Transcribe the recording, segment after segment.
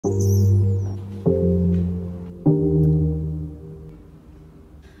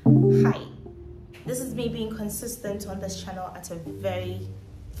consistent on this channel at a very,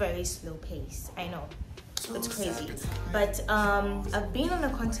 very slow pace. I know, it's crazy, but I've been on a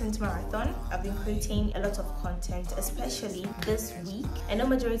content marathon. I've been creating a lot of content, especially this week. I know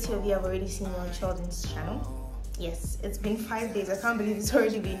majority of you have already seen me on Sheldon's channel. Yes, it's been 5 days. I can't believe it's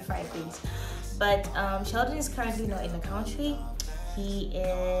already been 5 days. But Sheldon is currently not in the country. He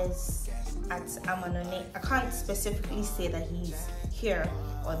is at Amanone. I can't specifically say that he's here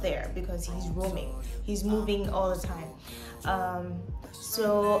or there because he's roaming. He's moving all the time.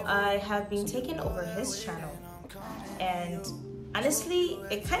 So I have been taking over his channel, and honestly,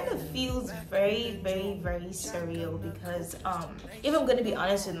 it kind of feels very, very, very surreal because if I'm going to be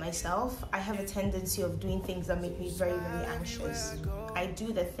honest with myself, I have a tendency of doing things that make me very, very anxious. I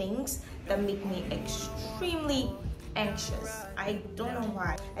do the things that make me extremely anxious. I don't know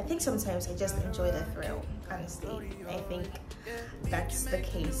why. I think sometimes I just enjoy the thrill, honestly. I think that's the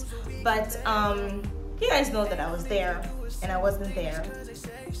case. But you guys know that I was there and I wasn't there,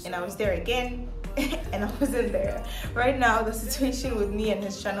 and I was there again and I wasn't there. Right now, the situation with me and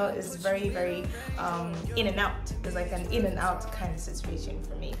his channel is very, very in and out. It's like an in and out kind of situation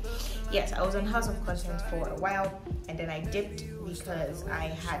for me. Yes, I was on House of Content for a while, and then I dipped because I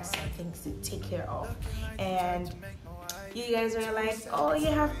had some things to take care of. And you guys are like, oh, you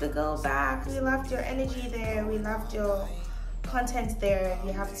have to go back. We loved your energy there. We loved your content there.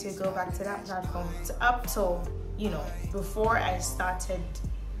 You have to go back to that platform. It's up till, you know, before I started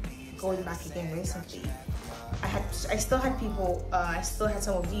going back again recently, I still had people, I still had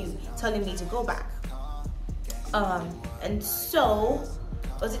some of you telling me to go back. And so,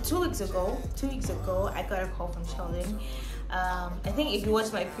 was it 2 weeks ago? 2 weeks ago, I got a call from Sheldon. I think if you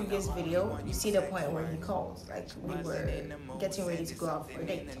watch my previous video, you see the point where he called. Like, we were getting ready to go out for a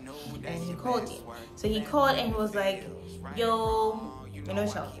date, and he called me. So he called and he was like, yo, you know,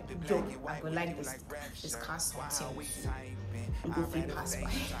 Sheldon, yo, I would like this cast you go free pass by.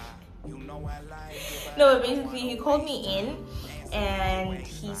 No, but basically he called me in and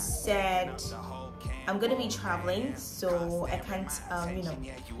he said, I'm gonna be traveling, so I can't you know,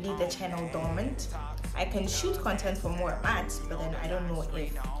 leave the channel dormant. I can shoot content from where I'm at, but then I don't know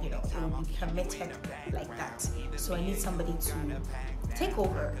if, you know, it will be permitted like that. So I need somebody to take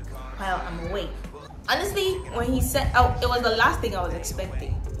over while I'm away. Honestly, when he said, oh, it was the last thing I was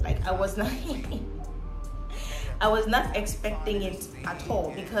expecting. Like, I was not I was not expecting it at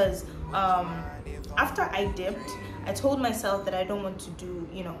all, because after I dipped, I told myself that I don't want to do,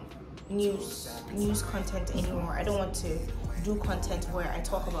 you know, news content anymore. I don't want to do content where I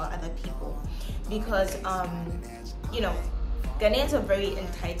talk about other people, because you know, Ghanaians are very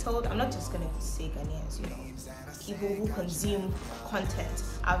entitled. I'm not just gonna say Ghanaians, you know, people who consume content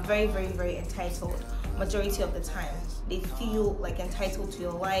are very, very, very entitled. Majority of the time they feel like entitled to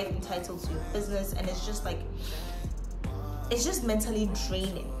your life, entitled to your business, and it's just like, it's just mentally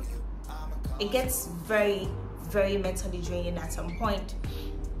draining. It gets very, very mentally draining at some point,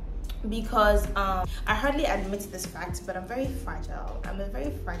 because I hardly admit this fact, but I'm very fragile. I'm a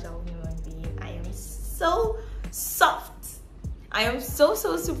very fragile human being. I am so soft. I am so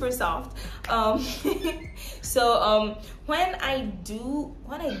super soft. So when I do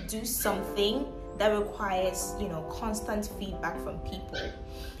something that requires, you know, constant feedback from people,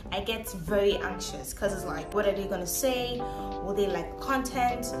 I get very anxious, because it's like, what are they gonna say? Will they like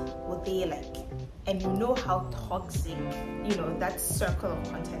content? Will they like? And you know how toxic, you know, that circle of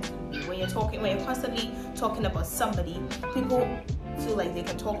content can be. When you're constantly talking about somebody, people feel like they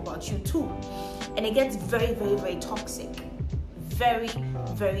can talk about you too, and it gets very, very, very toxic. Very,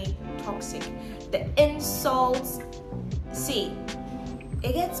 very toxic. The insults, see,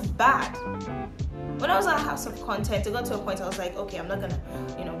 it gets bad. When I was at House of Content, it got to a point I was like, okay, I'm not gonna,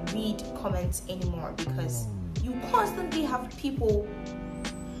 you know, read comments anymore, because you constantly have people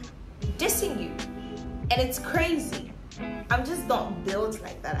dissing you, and it's crazy. I'm just not built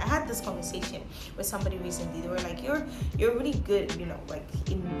like that. I had this conversation with somebody recently. They were like, you're really good, you know, like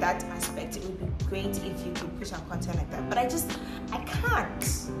in that aspect. It would be great if you could push out content like that. But I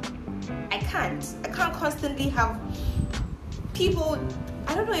can't constantly have people.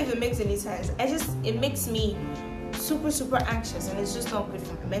 I don't know if it makes any sense. It makes me super anxious, and it's just not good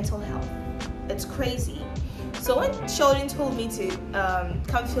for my mental health. It's crazy. So when Sheldon told me to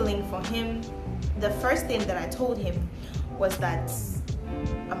come fill in for him, the first thing that I told him was that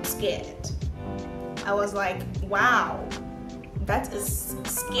I'm scared. I was like, wow, that is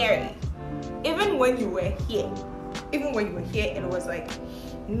scary. Even when you were here, and it was like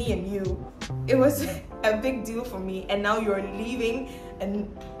me and you, it was a big deal for me, and now you're leaving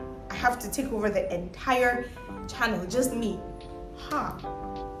and I have to take over the entire channel, just me.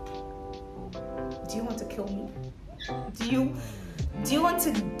 do you want to kill me? Do you want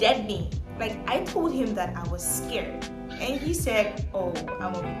to dead me? Like, I told him that I was scared, and he said, oh, I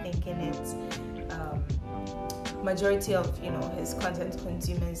won't be thinking it. Majority of his content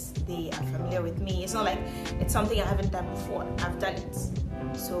consumers, they are familiar with me. It's not like it's something I haven't done before. I've done it,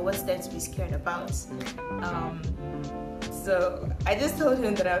 so what's there to be scared about? So I just told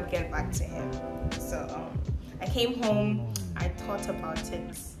him that I would get back to him. So I came home, I thought about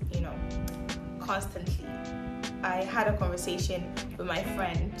it, constantly. I had a conversation with my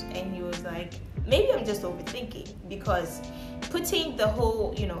friend, and he was like, maybe I'm just overthinking, because putting the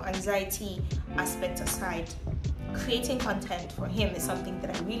whole anxiety aspect aside, creating content for him is something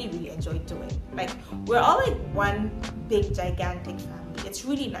that I really, really enjoy doing. Like, we're all like one big gigantic family. It's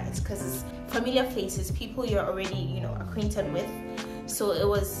really nice because it's familiar faces, people you're already acquainted with, so it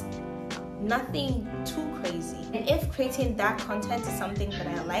was nothing too crazy. And if creating that content is something that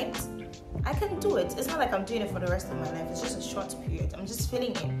I liked, I can do it. It's not like I'm doing it for the rest of my life. It's just a short period. I'm just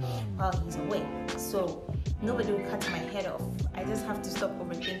filling it while he's away. So nobody will cut my head off. I just have to stop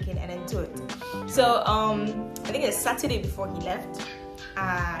overthinking and then do it. So I think it's Saturday before he left.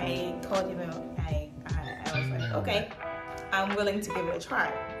 I told him I was like, okay, I'm willing to give it a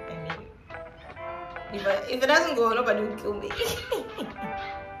try. I mean, if it doesn't go, nobody will kill me.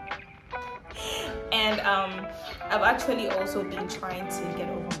 And I've actually also been trying to get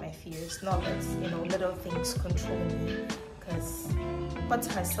over my fears, not let little things control me. Because what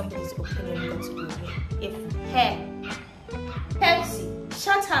has somebody's opinion got to do with me? If Pepsi,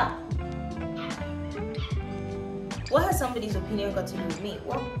 shut up. What has somebody's opinion got to do with me?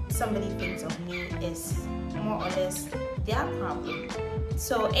 What somebody thinks of me is more or less their problem.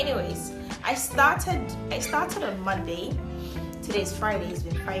 So, anyways, I started on Monday. Today's Friday. It's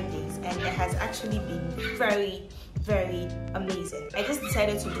been 5 days, and it has actually been very, very amazing. I just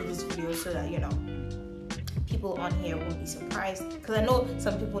decided to do this video so that people on here won't be surprised, because I know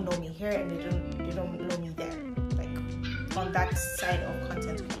some people know me here and they don't know me there, like on that side of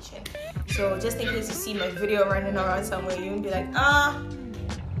content creation. So just in case you see my video running around somewhere, you won't be like,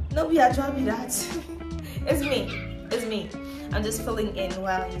 nobody told me that. It's me. I'm just filling in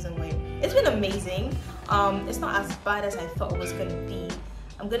while he's away. It's been amazing. It's not as bad as I thought it was gonna be.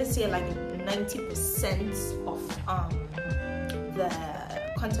 I'm gonna say like 90% of the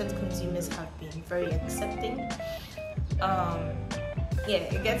content consumers have been very accepting.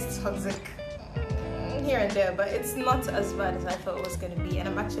 Yeah, it gets toxic here and there, but it's not as bad as I thought it was gonna be, and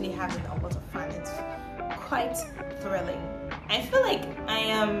I'm actually having a lot of fun. It's quite thrilling. I feel like I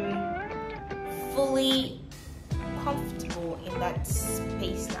am fully comfortable in that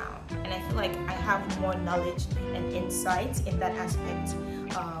space now, and I feel like I have more knowledge and insight in that aspect,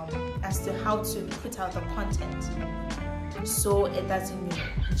 as to how to put out the content so it doesn't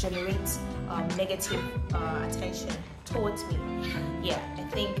generate negative attention towards me. Yeah, I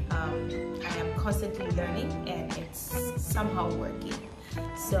think I am constantly learning, and it's somehow working.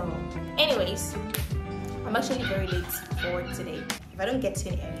 So anyways, I'm actually very late for work today. If I don't get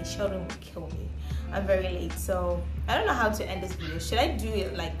in early, Sheldon will kill me. I'm very late, so I don't know how to end this video. Should I do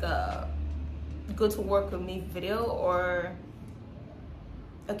it like a go to work with me video, or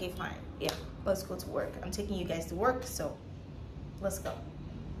okay, fine, yeah, let's go to work. I'm taking you guys to work, so let's go.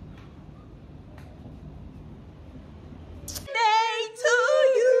 Day to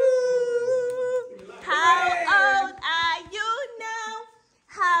you. How old are you now?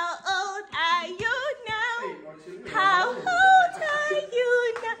 How old are you now? How old are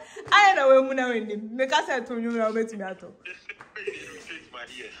you now? I don't know where Muna went in. Make us a to you now. Wait me out.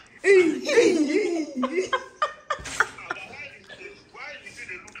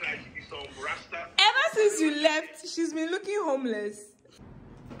 Ever since you left, she's been looking homeless.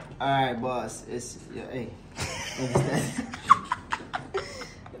 Alright, boss. It's hey.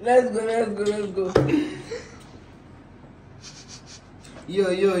 Let's go.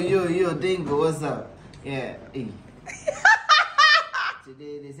 Yo, Dingo, what's up? Yeah, hey.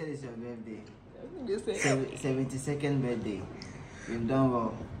 Today they said it's your birthday. 72nd birthday. You've done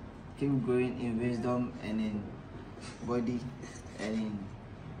well. Keep growing in wisdom and in body and in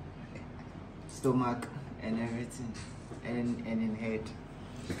stomach and everything and in head.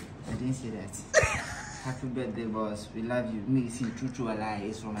 I didn't say that. Happy birthday, boss. We love you. Me, see, true a lie.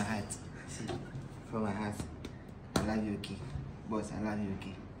 It's from my heart. See, from my heart. I love you, okay? Boss, I love you,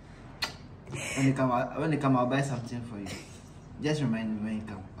 okay? When you come, I'll buy something for you. Just remind me when you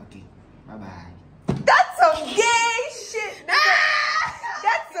come, okay? Bye-bye. That's some gay shit, nigga.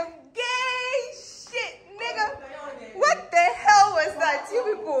 That's some gay shit, nigga. What the hell was that, you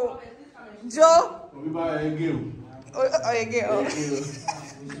people? Joe? girl.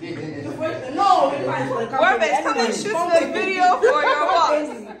 No, Robert, come and shoot the video for your boss.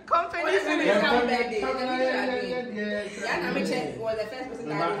 Company video.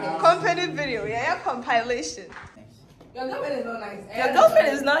 Company video. Yeah, compilation. Your girlfriend is not nice. Your girlfriend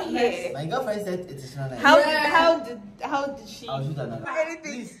is not here. My girlfriend said it is not nice. How did she? I'll shoot another. Anything?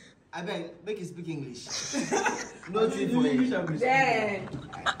 Please, I beg, make you speak English. No tea for it. Then.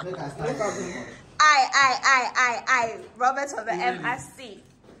 Make her start. I. Robert of the MSC.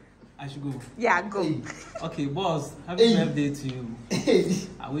 I should go. Yeah, go. Okay, boss. Happy birthday to you.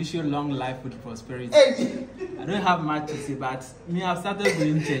 I wish you a long life with prosperity. I don't have much to say, but me, I've started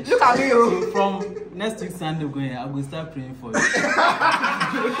going to church. Look at me, so from next week Sunday going, I will start praying for you.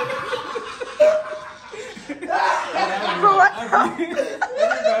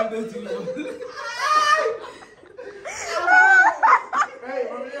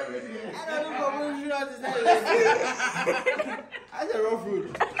 That's a rough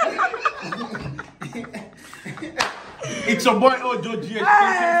road. It's your boy Ojo GH.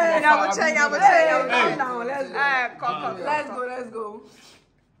 I'm trying. Let's go.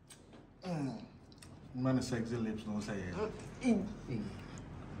 Man, is sexy lips, don't say it.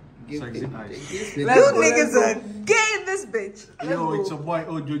 Sexy eyes. You niggas are gay in this bitch. Yo, it's your boy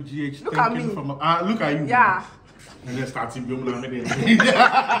Ojo GH. Look at me. Look at you. Yeah. And let's start to build a minute.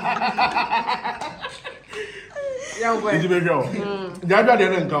 Young boy. It's a big show. The other day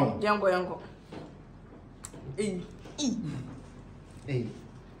didn't come. Young boy. Hey.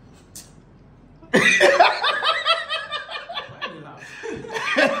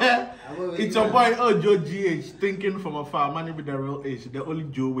 It's your boy Ojo GH, thinking from afar, money with the real age, the only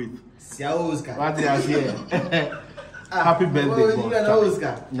Joe with. What they are here. Happy birthday, boss.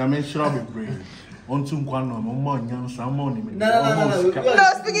 Name sure be brave. On to Kwano, Mom, some money.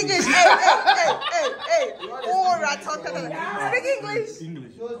 No, speak English. Hey. Oh, speak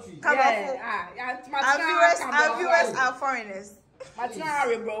English. Come on. Our viewers are foreigners.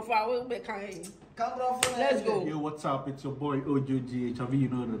 Let's go. Yo, what's up? It's your boy Ojo GH. Have you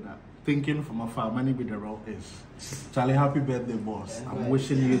know that? Thinking from afar, money with the raw is. Charlie, happy birthday, boss. I'm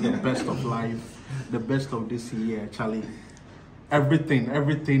wishing you the best of life, the best of this year, Charlie.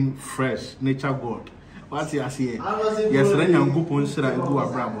 Everything fresh, nature God. What's your say? Yes,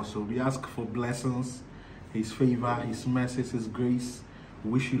 so we ask for blessings, His favor, His mercies, His grace.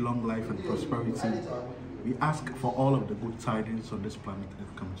 We wish you long life and prosperity. We ask for all of the good tidings on this planet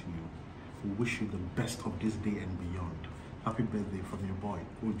that come to you. We wish you the best of this day and beyond. Happy birthday from your boy,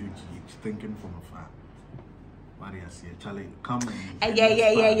 Ojo GH, thinking from afar. Maria say, Charlie, come and...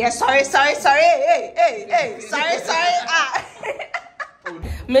 Yeah. Sorry. Hey. Sorry.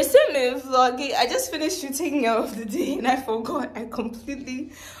 Mr. Me vlogging. I just finished shooting of the day and I forgot. I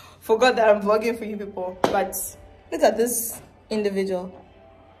completely forgot that I'm vlogging for you people. But look at this individual.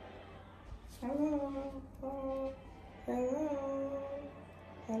 Hello.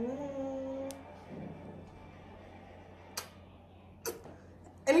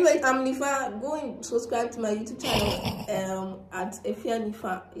 Anyway, I'm Nifa. Go and subscribe to my YouTube channel at Efia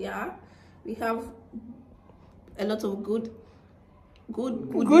Nifa. Yeah, we have a lot of goods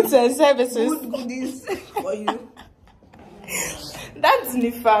and services. Good goodies for you. That's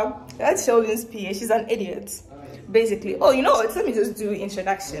Nifa. That's Sheldon's PA. She's an idiot. Basically. Oh, you know what? Let me just do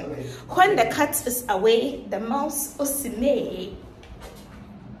introduction. When the cat is away, the mouse osime.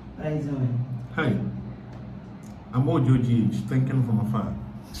 Hi, I'm Ojo GH, thinking from afar.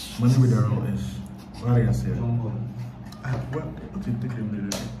 Money with the raw is. What are you saying? What you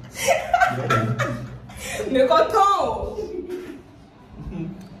Me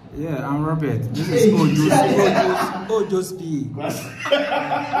Yeah, I'm Robert. This is Ojo's PA.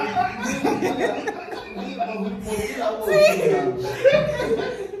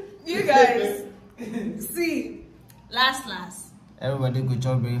 You guys. See. Last. Everybody go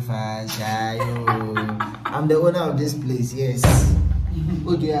chop breakfast. I'm the owner of this place, yes.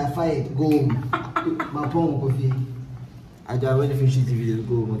 Ojo, you are fired. Go home. My phone coffee. I just want to finish the video.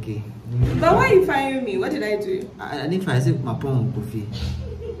 Go home, okay? But why are you firing me? What did I do? I need to say my phone coffee.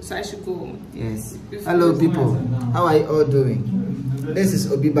 So I should go home. Yes. Hello, people. How are you all doing? This is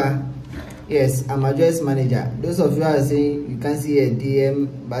Obiba. Yes, I'm a address manager. Those of you are saying you can see a DM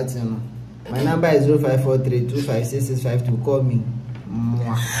button. My number is 0543256652. Call me.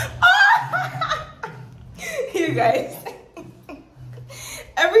 You guys.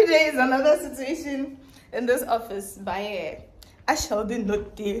 Every day is another situation in this office. By I Sheldon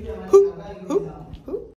not there. Who?